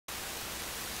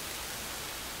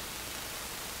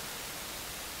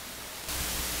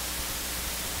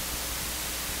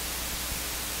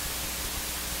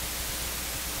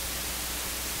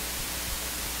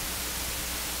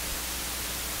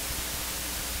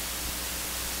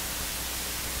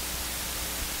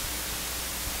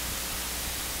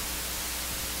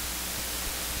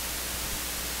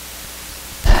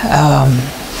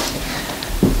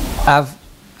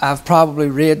I've probably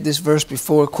read this verse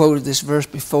before, quoted this verse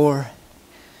before.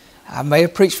 I may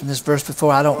have preached from this verse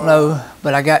before, I don't know,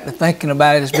 but I got to thinking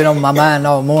about it. It's been on my mind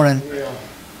all morning.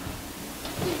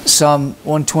 Psalm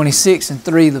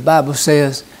 126:3, the Bible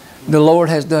says, "The Lord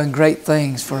has done great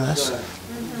things for us,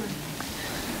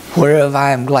 whereof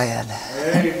I am glad."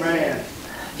 Amen.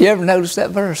 You ever notice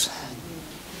that verse?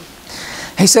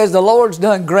 He says, "The Lord's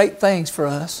done great things for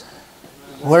us,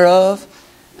 whereof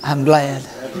I'm glad."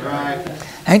 That's right.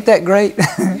 Ain't that great?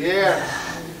 Yeah.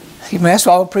 That's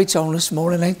what I'll preach on this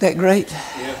morning. Ain't that great?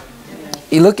 Yeah.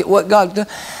 You look at what God's done.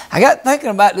 I got thinking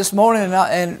about this morning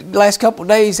and the last couple of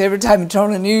days, every time you turn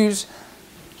on the news,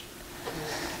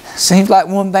 seems like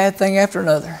one bad thing after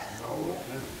another.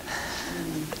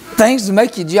 Things to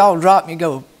make your jaw drop and you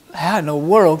go, how in the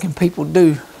world can people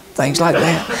do things like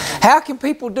that? How can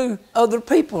people do other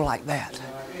people like that?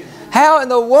 How in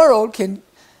the world can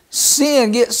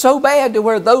sin get so bad to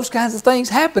where those kinds of things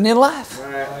happen in life?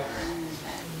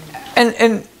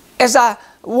 And as I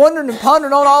wondered and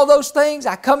pondered on all those things,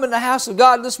 I come in the house of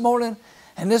God this morning,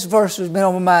 and this verse has been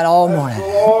on my mind all morning.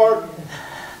 Lord.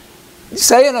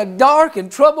 Say, in a dark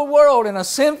and troubled world, in a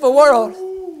sinful world,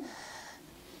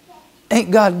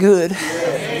 ain't God good?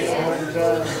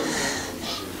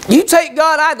 You take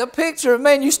God out of the picture,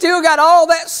 man, you still got all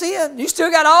that sin. You still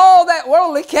got all that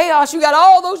worldly chaos. You got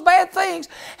all those bad things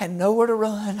and nowhere to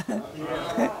run.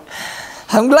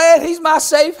 I'm glad He's my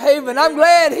safe haven. I'm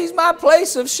glad He's my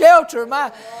place of shelter,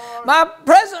 my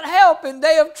present help in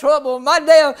day of trouble, my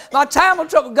time of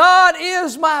trouble. God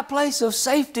is my place of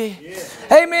safety.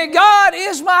 Amen. God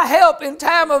is my help in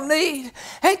time of need.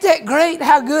 Ain't that great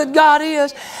how good God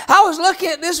is? I was looking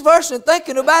at this verse and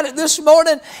thinking about it this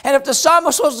morning, and if the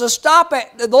psalmist was to stop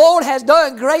at the Lord has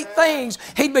done great things,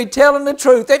 he'd be telling the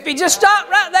truth. If he just stopped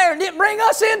right there and didn't bring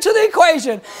us into the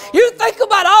equation, you think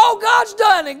about all God's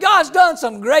done, and God's done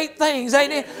some great things,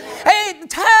 ain't it? Hey,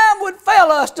 time would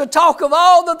fail us to talk of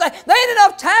all the things. There ain't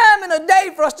enough time in a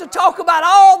day for us to talk about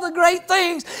all the great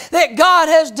things that God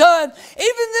has done.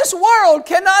 Even this world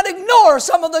cannot ignore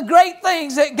some of the great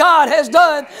things that God has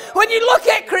done. When you look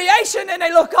at creation and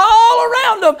they look all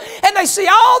around them and they see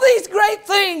all these great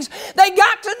things, they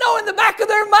got to know in the back of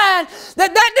their mind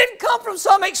that that didn't come from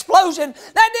some explosion.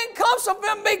 That didn't come from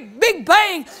some big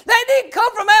bang. That didn't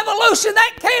come from evolution.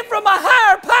 That came from a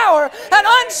higher power, an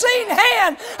unseen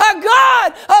hand, a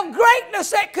God of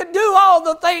greatness that could do all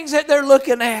the things that they're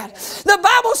looking at. The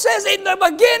Bible says in the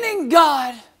beginning,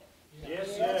 God.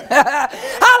 Yes, sir.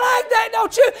 I like that,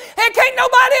 don't you? And can't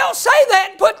nobody else say that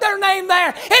and put their name there.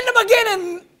 In the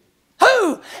beginning,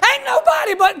 who? Ain't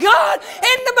nobody but God.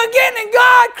 In the beginning,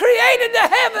 God created the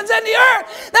heavens and the earth.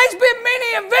 There's been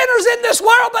many inventors in this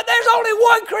world, but there's only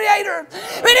one creator.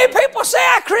 Many people say,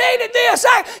 I created this.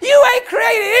 You ain't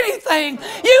created anything.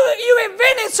 You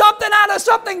invented something out of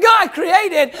something God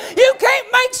created. You can't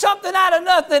make something out of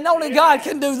nothing. Only God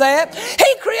can do that.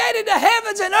 He created the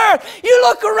heavens and earth. You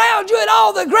look around you at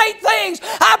all the great things.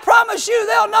 I promise you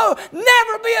there'll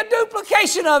never be a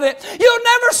duplication of it. You'll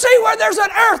never see where there's an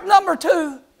earth number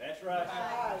 2. That's right.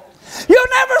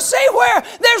 You'll never see where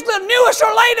there's the newest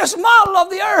or latest model of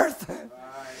the earth.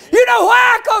 You know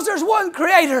why? Because there's one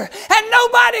creator and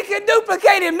nobody can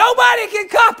duplicate him. Nobody can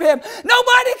copy him.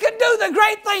 Nobody can do the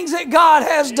great things that God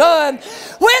has done.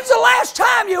 When's the last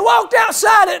time you walked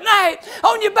outside at night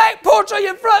on your back porch or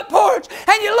your front porch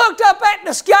and you looked up at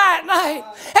the sky at night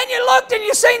and you looked and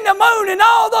you seen the moon and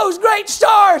all those great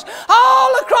stars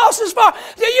all across as far?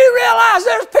 Do you realize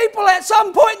there's people at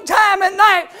some point in time at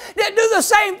night that do the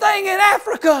same thing in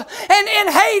Africa and in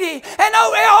Haiti and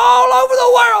all over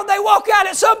the world? They walk out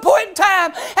at some point in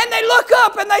time and they look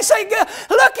up and they say,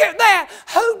 look at that.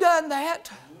 Who done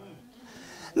that?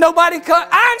 Nobody.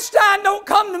 Einstein don't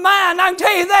come to mind. I can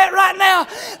tell you that right now.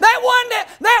 That one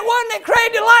that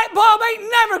created the light bulb ain't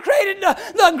never created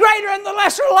the greater and the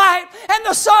lesser light and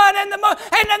the sun and the moon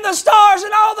and then the stars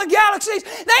and all the galaxies.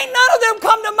 Ain't none of them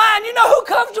come to mind. You know who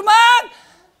comes to mind?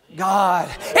 God.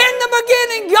 In the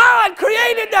beginning, God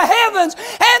created the heavens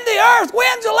and the earth.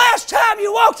 When's the last time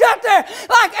you walked out there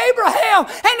like Abraham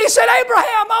and he said,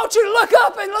 Abraham, I want you to look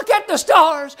up and look at the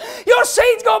stars. Your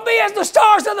seed's going to be as the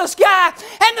stars of the sky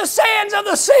and the sands of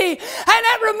the sea. And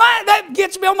that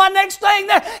gets me on my next thing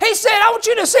there. He said, I want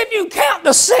you to see if you can count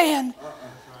the sand.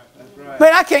 That's right.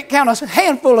 But I can't count a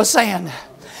handful of sand.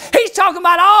 He's talking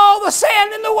about all the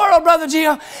sand in the world, Brother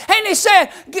Jim. And he said,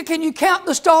 can you count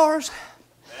the stars?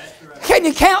 Can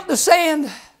you count the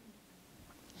sand?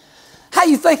 How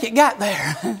you think it got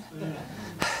there?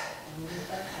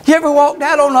 You ever walked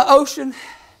out on the ocean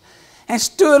and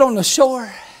stood on the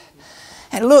shore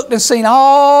and looked and seen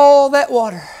all that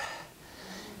water.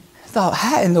 Thought,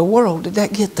 how in the world did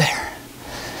that get there?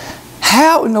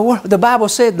 How in the world? The Bible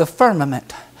said the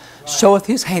firmament showeth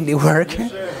His handiwork.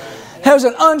 There was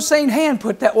an unseen hand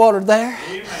put that water there.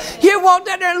 You walked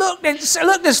out there and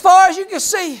looked as far as you could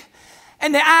see.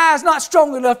 And the eye's not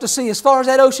strong enough to see as far as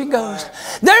that ocean goes.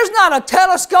 There's not a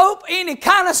telescope, any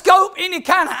kind of scope, any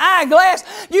kind of eyeglass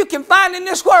you can find in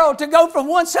this world to go from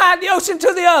one side of the ocean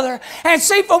to the other and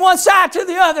see from one side to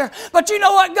the other. But you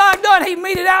know what God done? He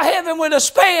meted out heaven with a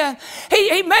span.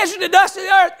 He measured the dust of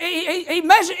the earth. He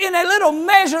measured in a little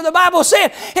measure, the Bible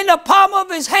said, in the palm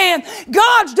of His hand.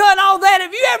 God's done all that.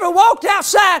 Have you ever walked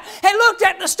outside and looked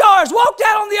at the stars, walked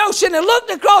out on the ocean and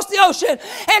looked across the ocean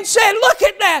and said, look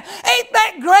at that. Ain't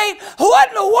that great? What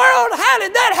in the world? How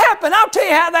did that happen? I'll tell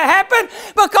you how that happened.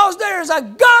 Because there's a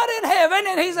God in heaven,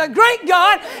 and He's a great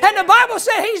God, and the Bible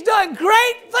said He's done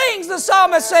great things, the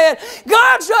psalmist said.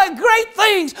 God's done great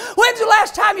things. When's the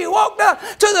last time you walked up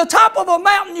to the top of a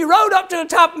mountain? You rode up to the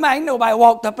top of a mountain. Nobody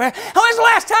walked up there. When's the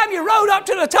last time you rode up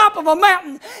to the top of a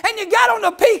mountain and you got on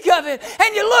the peak of it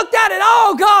and you looked out at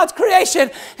all God's creation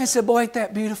and said, boy, ain't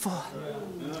that beautiful?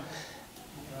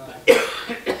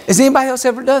 Has anybody else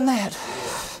ever done that?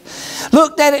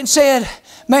 Looked at it and said,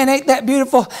 man, ain't that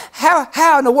beautiful?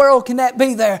 How in the world can that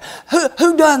be there?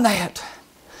 Who done that?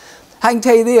 I can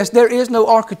tell you this, there is no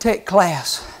architect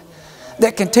class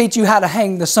that can teach you how to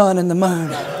hang the sun and the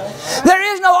moon.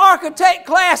 There is no architect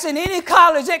class in any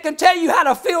college that can tell you how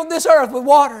to fill this earth with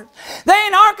water. There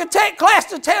ain't an architect class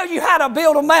to tell you how to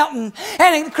build a mountain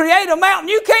and create a mountain.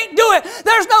 You can't do it.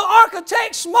 There's no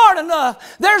architect smart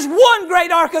enough. There's one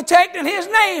great architect, and His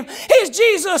name is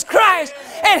Jesus Christ.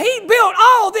 And He built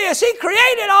all this. He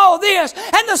created all this.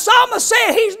 And the psalmist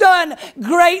said He's done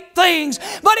great things.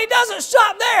 But he doesn't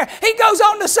stop there. He goes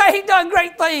on to say He's done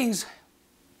great things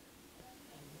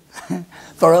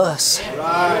for us.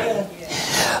 Right.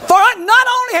 For not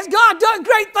only has God done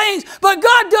great things, but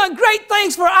God done great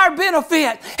things for our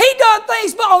benefit. He done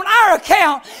things on our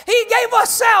account. He gave us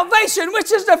salvation,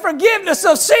 which is the forgiveness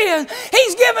of sin.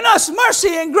 He's given us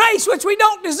mercy and grace, which we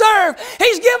don't deserve.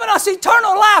 He's given us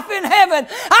eternal life in heaven.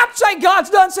 I'd say God's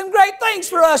done some great things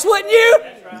for us, wouldn't you?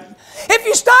 That's right. If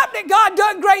you stopped at God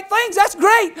done great things, that's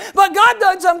great. But God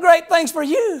done some great things for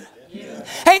you. Yeah.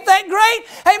 Ain't that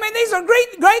great? Amen. These are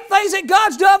great things that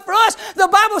God's done for us. The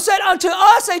Bible said, unto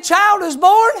us a child is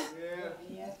born.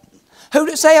 Yeah. Who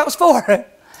did it say it was for?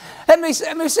 Let me see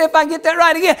if I can get that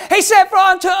right again. He said, for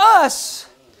unto us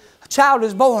a child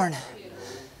is born.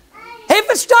 If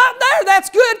it stopped there, that's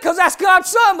good, because that's God's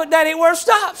Son, but that ain't where it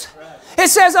stops. It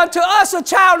says, unto us a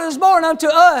child is born, unto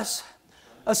us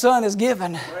a son is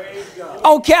given.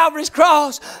 On Calvary's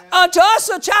cross. Unto us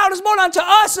a child is born, unto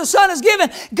us a son is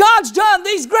given. God's done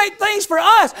these great things for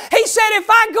us. He said, if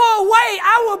I go away,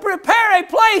 I will prepare a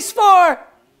place for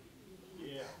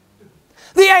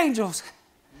the angels.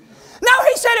 No,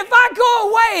 He said, if I go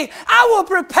away, I will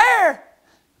prepare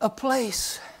a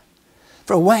place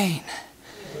for Wayne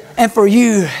and for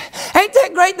you. Ain't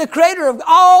that great? The Creator of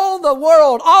all the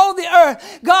world, all the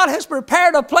earth, God has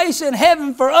prepared a place in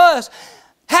heaven for us.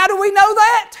 How do we know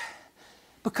that?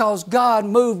 Because God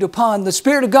moved upon, the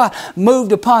Spirit of God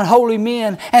moved upon holy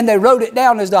men, and they wrote it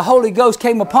down as the Holy Ghost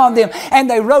came upon them, and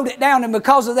they wrote it down, and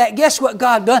because of that, guess what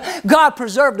God done? God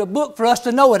preserved a book for us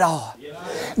to know it all.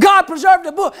 God preserved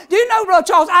a book. Do you know, Brother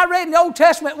Charles, I read in the Old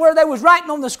Testament where they was writing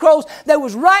on the scrolls, they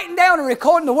was writing down and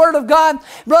recording the Word of God.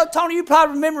 Brother Tony, you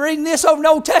probably remember reading this over in the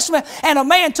Old Testament, and a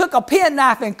man took a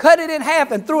penknife and cut it in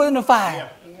half and threw it in the fire.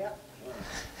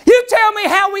 You tell me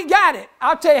how we got it.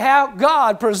 I'll tell you how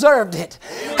God preserved it.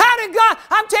 How did God?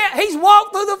 I'm telling you, He's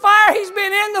walked through the fire. He's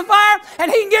been in the fire, and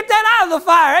He can get that out of the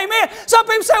fire. Amen. Some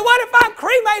people say, what if I'm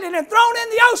cremated and thrown in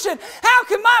the ocean? How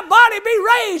can my body be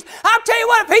raised? I'll tell you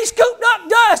what, if He scooped up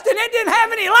dust and it didn't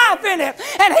have any life in it,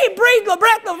 and He breathed the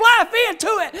breath of life into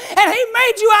it, and He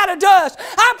made you out of dust,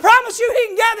 I promise you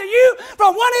He can gather you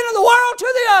from one end of the world to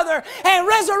the other and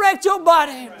resurrect your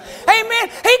body. Amen.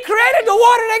 He created the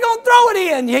water, they're going to throw it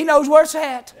in. He knows where it's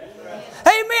at.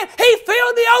 Amen. He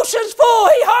filled the oceans full.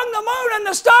 He hung the moon and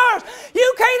the stars.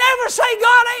 You can't ever say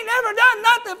God ain't never done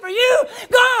nothing for you.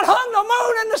 God hung the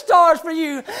moon and the stars for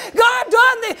you.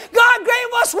 God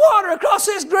gave us water across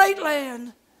this great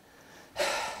land.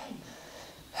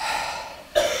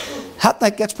 I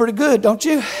think that's pretty good, don't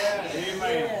you?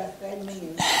 Amen.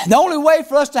 The only way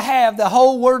for us to have the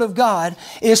whole Word of God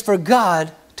is for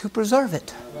God to preserve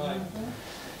it.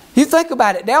 You think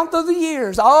about it, down through the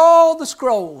years, all the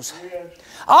scrolls,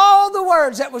 all the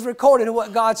words that was recorded of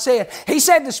what God said. He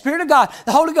said the Spirit of God,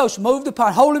 the Holy Ghost moved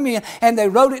upon holy men, and they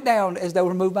wrote it down as they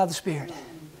were moved by the Spirit.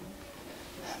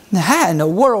 Now, how in the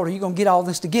world are you going to get all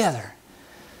this together?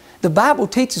 The Bible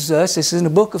teaches us, this is in the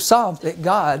book of Psalms, that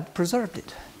God preserved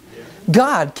it.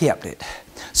 God kept it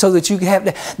so that you can have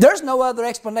that. There's no other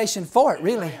explanation for it,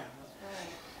 really.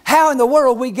 How in the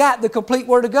world we got the complete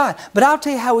Word of God? But I'll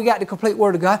tell you how we got the complete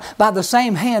Word of God. By the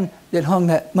same hand that hung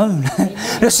that moon.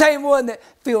 The same one that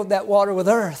filled that water with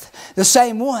earth. The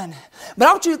same one. But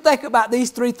I want you to think about these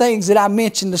three things that I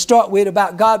mentioned to start with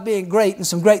about God being great and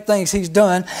some great things He's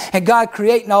done. And God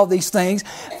creating all these things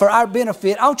for our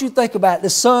benefit. I want you to think about it, the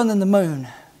sun and the moon.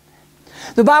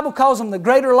 The Bible calls them the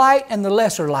greater light and the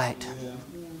lesser light.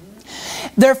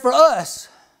 They're for us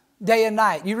day and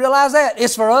night. You realize that?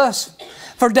 It's for us.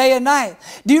 For day and night.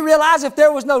 Do you realize if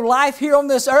there was no life here on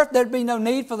this earth, there'd be no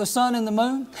need for the sun and the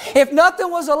moon? If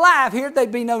nothing was alive here,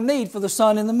 there'd be no need for the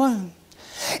sun and the moon.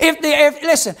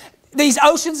 Listen, these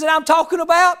oceans that I'm talking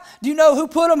about, do you know who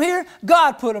put them here?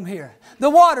 God put them here. The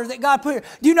water that God put here.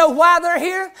 Do you know why they're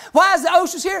here? Why is the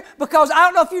oceans here? Because I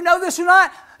don't know if you know this or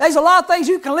not, there's a lot of things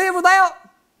you can live without,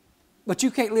 but you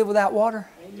can't live without water.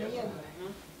 Amen.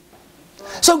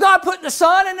 So God put the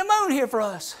sun and the moon here for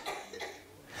us.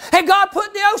 And God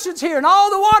put the oceans here and all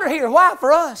the water here. Why?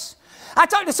 For us. I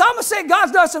told you, psalmist said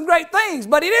God's done some great things,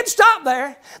 but He didn't stop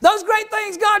there. Those great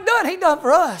things God done, He done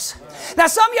for us. Now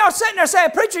some of y'all sitting there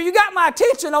saying, preacher, you got my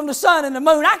attention on the sun and the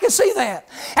moon. I can see that.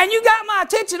 And you got my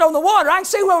attention on the water. I can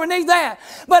see where we need that.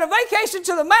 But a vacation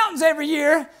to the mountains every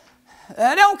year,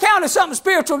 they don't count as something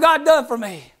spiritual God done for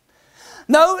me.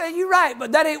 No, you're right,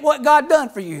 but that ain't what God done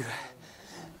for you.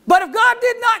 But if God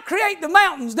did not create the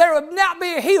mountains, there would not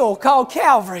be a hill called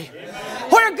Calvary. Amen.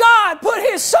 Where God put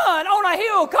His Son on a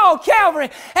hill called Calvary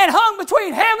and hung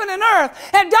between heaven and earth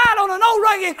and died on an old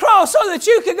rugged cross so that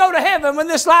you could go to heaven when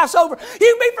this life's over.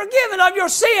 You can be forgiven of your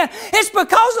sin. It's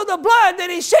because of the blood that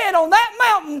He shed on that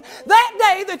mountain that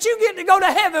day that you get to go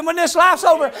to heaven when this life's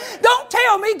over. Don't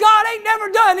tell me God ain't never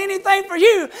done anything for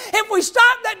you. If we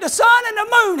stopped at the sun and the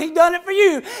moon, He done it for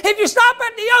you. If you stop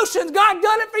at the oceans, God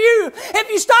done it for you. If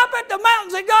you stop at the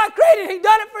mountains that God created, He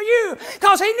done it for you.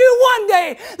 Because He knew one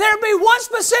day there'd be one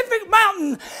specific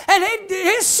mountain and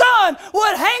His Son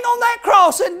would hang on that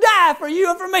cross and die for you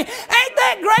and for me. Ain't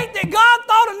that great that God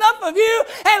thought enough of you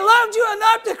and loved you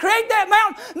enough to create that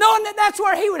mountain, knowing that that's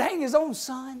where He would hang His own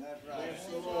Son?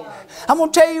 I'm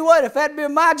going to tell you what, if that'd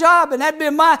been my job and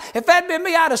if that'd been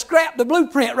me, I'd have scrapped the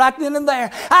blueprint right then and there.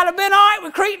 I'd have been all right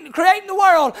with creating the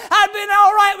world. I'd have been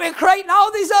all right with creating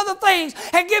all these other things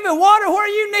and giving water where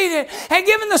you need it and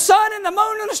giving the sun and the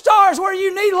moon and the stars where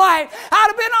you need light. I'd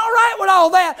have been all right with all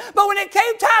that. But when it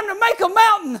came time to make a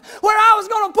mountain where I was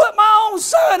going to put my own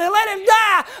Son and let Him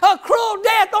die a cruel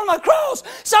death on the cross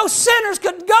so sinners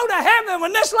could go to heaven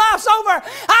when this life's over,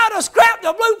 I'd have scrapped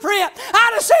the blueprint.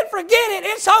 I'd have said, forget it.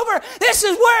 It's over. This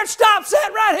is where it stops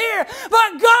at right here.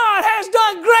 But God has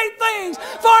done great things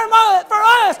for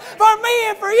us, for me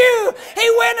and for you. He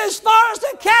went as far as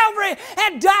to Calvary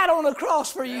and died on the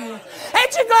cross for you.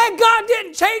 Ain't you glad God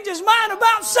didn't change His mind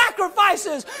about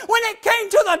sacrifices when it came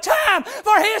to the time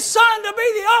for His Son to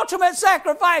be the ultimate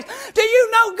sacrifice? Do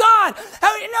you know God?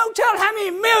 Tell how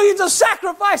many millions of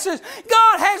sacrifices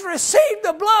God has received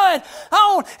the blood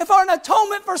on for an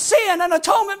atonement for sin. An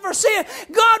atonement for sin.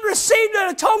 God received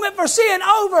an atonement for sin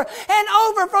over and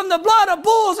over from the blood of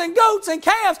bulls and goats and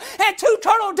calves and 2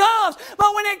 turtle doves.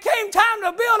 But when it came time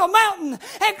to build a mountain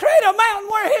and create a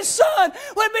mountain where His Son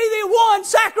would be the one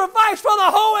sacrifice for the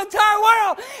whole entire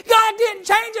world, God didn't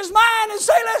change His mind and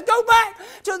say, let's go back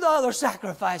to the other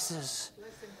sacrifices.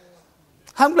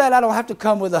 I'm glad I don't have to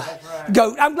come with a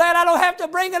goat. I'm glad I don't have to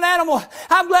bring an animal.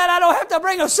 I'm glad I don't have to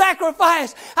bring a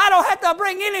sacrifice. I don't have to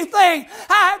bring anything.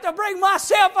 I have to bring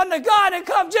myself unto God and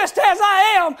come just as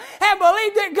I am and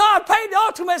believe that God paid the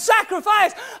ultimate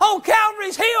sacrifice on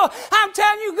Calvary's hill. I'm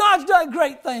telling you, God's done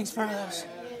great things for us.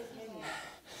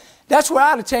 That's where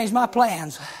I'd have changed my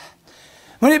plans.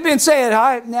 When it had been said, all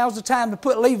right, now's the time to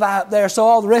put Levi up there so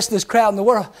all the rest of this crowd in the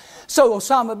world, so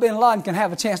Osama bin Laden can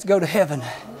have a chance to go to heaven.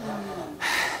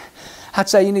 I'd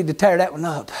say you need to tear that one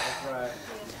up.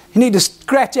 You need to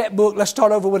scratch that book. Let's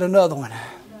start over with another one.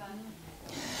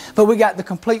 But we got the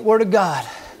complete Word of God.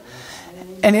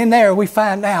 And in there we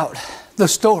find out the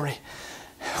story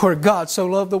where God so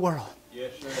loved the world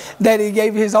that He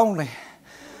gave His only.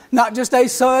 Not just a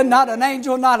Son, not an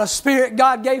angel, not a spirit.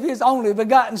 God gave His only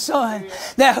begotten Son,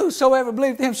 that whosoever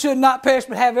believeth Him should not perish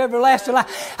but have everlasting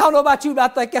life. I don't know about you,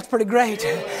 but I think that's pretty great.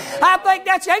 I think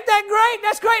ain't that great?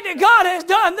 That's great that God has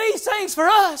done these things for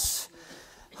us.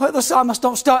 Well, the psalmist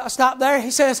don't stop there.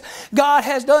 He says,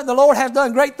 the Lord has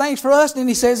done great things for us. And then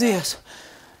he says this,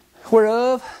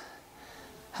 whereof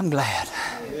I'm glad.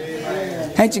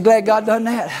 Amen. Ain't you glad God done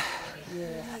that?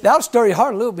 That'll stir your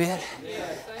heart a little bit.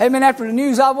 Amen. After the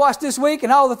news I've watched this week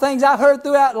and all the things I've heard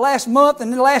throughout the last month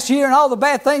and the last year and all the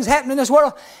bad things happening in this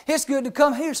world, it's good to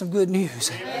come hear some good news.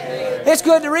 It's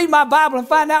good to read my Bible and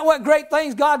find out what great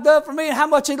things God does for me and how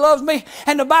much He loves me.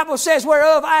 And the Bible says,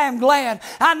 whereof I am glad.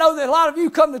 I know that a lot of you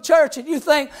come to church and you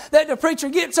think that the preacher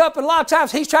gets up and a lot of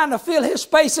times he's trying to fill his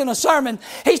space in a sermon.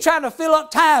 He's trying to fill up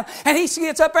time. And he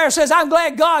gets up there and says, I'm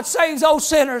glad God saves those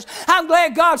sinners. I'm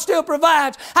glad God still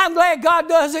provides. I'm glad God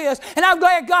does this. And I'm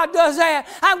glad God does that.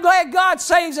 I'm glad God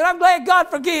saves and I'm glad God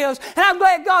forgives and I'm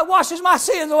glad God washes my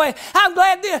sins away. I'm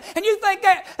glad this. And you think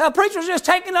that the preacher's just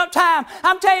taking up time.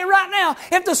 I'm telling you right now,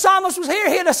 if the psalmist was here,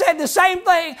 he'd have said the same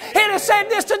thing. He'd have said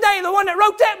this today, the one that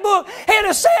wrote that book. He'd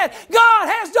have said, God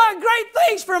has done great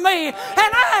things for me and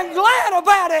I'm glad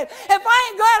about it. If I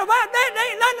ain't glad about it,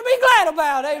 there ain't nothing to be glad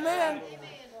about. Amen.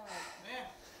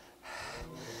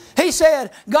 He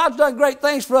said, God's done great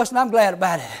things for us and I'm glad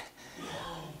about it.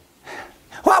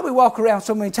 Why we walk around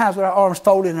so many times with our arms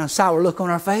folded and a sour look on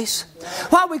our face?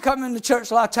 Why we come into church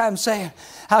a lot of times saying,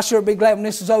 I'll sure be glad when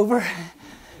this is over.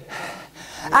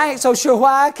 I ain't so sure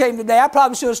why I came today. I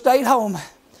probably should have stayed home.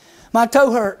 My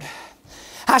toe hurt.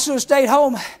 I should have stayed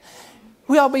home.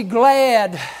 We ought to be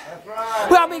glad.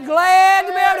 We ought to be glad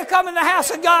to be able to come in the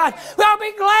house of God. We ought to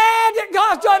be glad that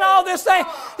God's done all this thing.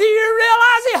 Do you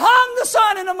realize He hung the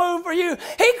sun and the moon for you?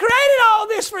 He created all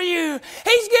this for you.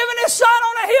 He's given His Son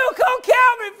on a hill called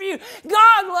Calvary for you.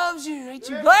 God loves you. Ain't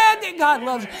you glad that God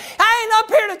loves you? I ain't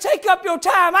up here to take up your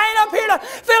time. I ain't up here to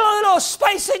fill a little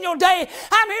space in your day.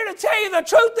 I'm here to tell you the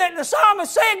truth that the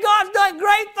psalmist said God's done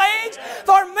great things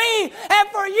for me and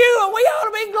for you, and we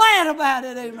ought to be glad about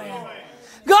it. Amen.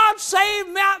 God saved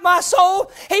my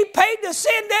soul. He paid the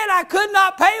sin debt I could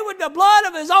not pay with the blood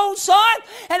of His own Son.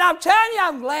 And I'm telling you,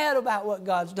 I'm glad about what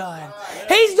God's done.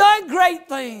 He's done great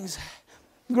things.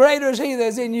 Greater is He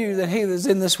that's in you than he that's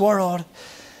in this world.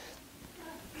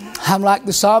 I'm like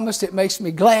the psalmist. It makes me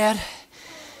glad.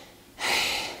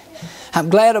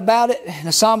 I'm glad about it. And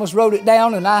the psalmist wrote it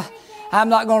down, and I'm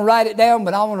not going to write it down,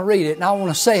 but I want to read it, and I want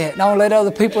to say it, and I want to let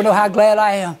other people know how glad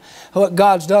I am for what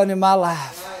God's done in my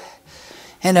life.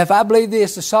 And if I believe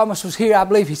this, the psalmist was here, I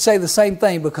believe he'd say the same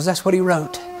thing because that's what he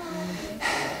wrote.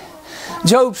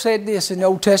 Job said this in the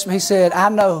Old Testament. He said, I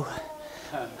know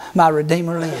my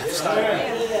Redeemer lives.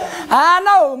 I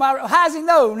know. How does he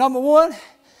know? Number one,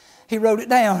 he wrote it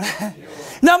down.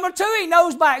 Number two, he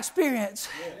knows by experience.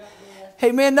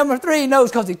 Amen. Number three, he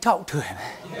knows because he talked to him.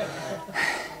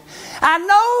 I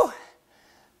know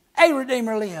a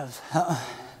Redeemer lives.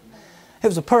 It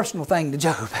was a personal thing to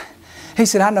Job. He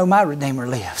said, I know my Redeemer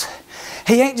lives.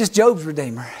 He ain't just Job's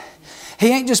Redeemer. He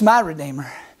ain't just my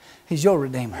Redeemer. He's your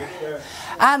Redeemer.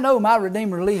 I know my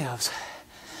Redeemer lives.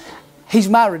 He's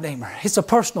my Redeemer. It's a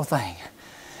personal thing.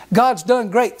 God's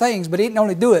done great things, but He didn't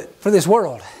only do it for this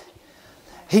world.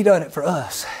 He done it for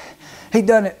us. He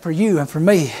done it for you and for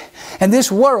me. And this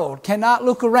world cannot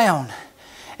look around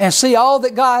and see all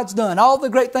that God's done, all the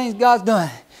great things God's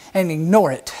done, and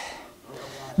ignore it.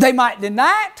 They might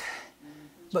deny it,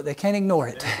 but they can't ignore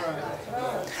it.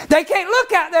 They can't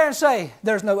look out there and say,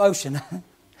 there's no ocean.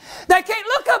 They can't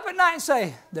look up at night and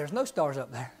say, there's no stars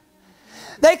up there.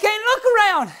 They can't look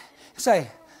around and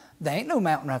say, there ain't no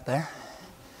mountain right there.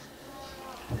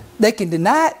 They can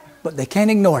deny it, but they can't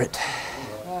ignore it.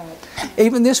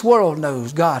 Even this world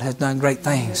knows God has done great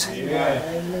things.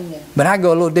 But I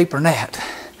go a little deeper than that.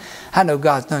 I know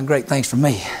God's done great things for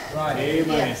me.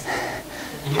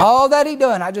 All that He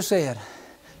done, I just said,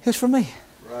 is for me.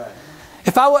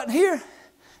 If I wasn't here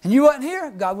and you wasn't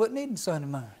here, God wouldn't need the sun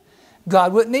and moon.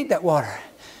 God wouldn't need that water.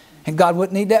 And God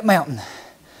wouldn't need that mountain.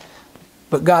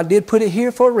 But God did put it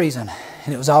here for a reason.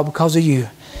 And it was all because of you.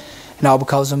 And all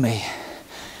because of me.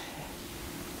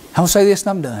 I'm going to say this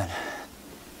and I'm done.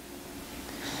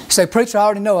 You say, preacher, I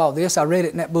already know all this. I read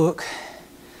it in that book.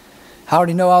 I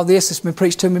already know all this. It's been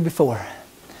preached to me before.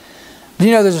 But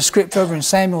you know there's a scripture over in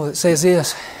Samuel that says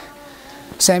this.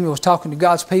 Samuel was talking to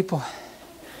God's people.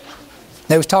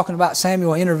 They was talking about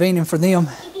Samuel intervening for them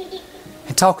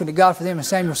and talking to God for them. And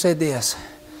Samuel said this,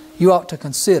 you ought to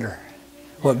consider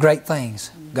what great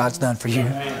things God's done for you.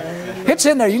 It's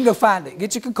in there. You can go find it.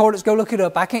 Get your concordance. Go look it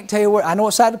up. I can't tell you where. I know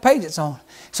what side of the page it's on.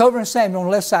 It's over in Samuel on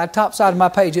the left side, top side of my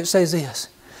page. It says this.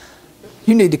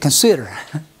 You need to consider.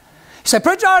 You say,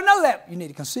 preacher, I already know that. You need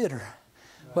to consider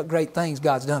what great things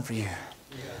God's done for you.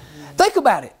 Think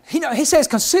about it. He says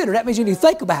consider. That means you need to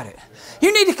think about it.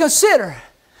 You need to consider.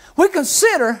 We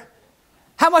consider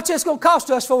how much it's going to cost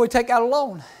us before we take out a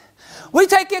loan. We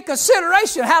take in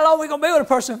consideration how long we're going to be with a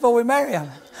person before we marry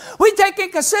them. We take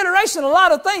in consideration a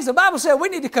lot of things. The Bible said we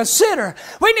need to consider.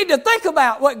 We need to think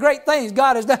about what great things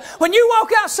God has done. When you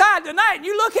walk outside tonight and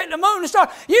you look at the moon and stars,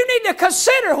 you need to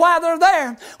consider why they're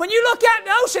there. When you look out in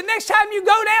the ocean, next time you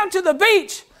go down to the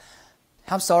beach,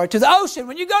 to the ocean.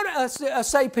 When you go to,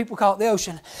 saved people call it the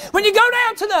ocean. When you go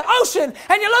down to the ocean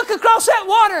and you look across that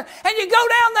water and you go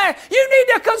down there, you need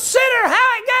to consider how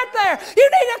it got there. You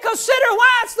need to consider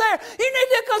why it's there. You need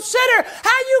to consider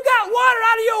how you got water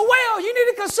out of your well. You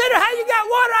need to consider how you got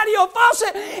water out of your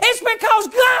faucet. It's because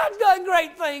God's done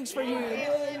great things for you.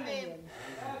 Amen.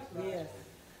 Yes.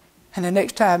 And the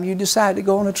next time you decide to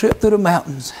go on a trip through the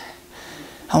mountains,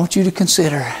 I want you to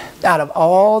consider, out of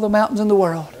all the mountains in the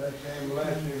world,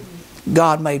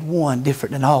 God made one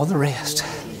different than all the rest.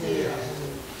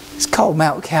 It's called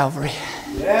Mount Calvary.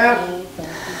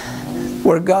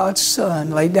 Where God's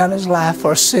Son laid down His life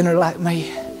for a sinner like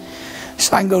me,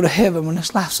 so I can go to heaven when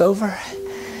this life's over.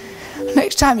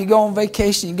 Next time you go on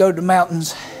vacation, you go to the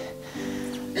mountains,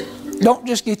 don't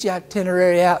just get your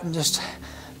itinerary out and just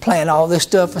plan all this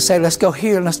stuff and say, let's go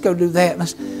here and let's go do that.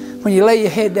 When you lay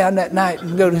your head down that night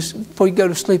and before you go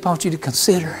to sleep, I want you to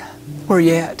consider where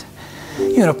you're at.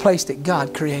 You're in a place that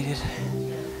God created.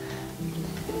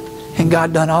 And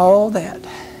God done all that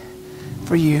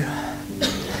for you.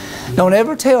 Don't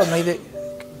ever tell me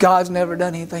that God's never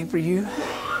done anything for you.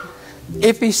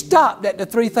 If He stopped at the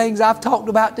 3 things I've talked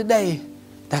about today,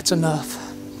 that's enough.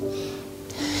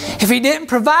 If He didn't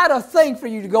provide a thing for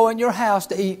you to go in your house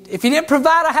to eat, if He didn't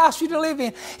provide a house for you to live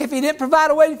in, if He didn't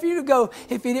provide a way for you to go,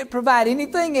 if He didn't provide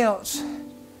anything else,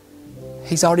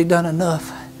 He's already done enough.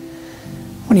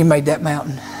 When He made that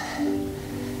mountain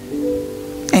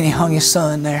and He hung His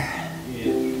Son there,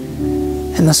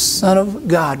 and the Son of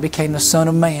God became the Son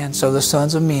of Man, so the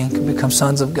sons of men could become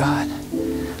sons of God.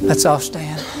 Let's all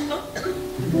stand.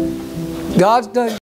 God's done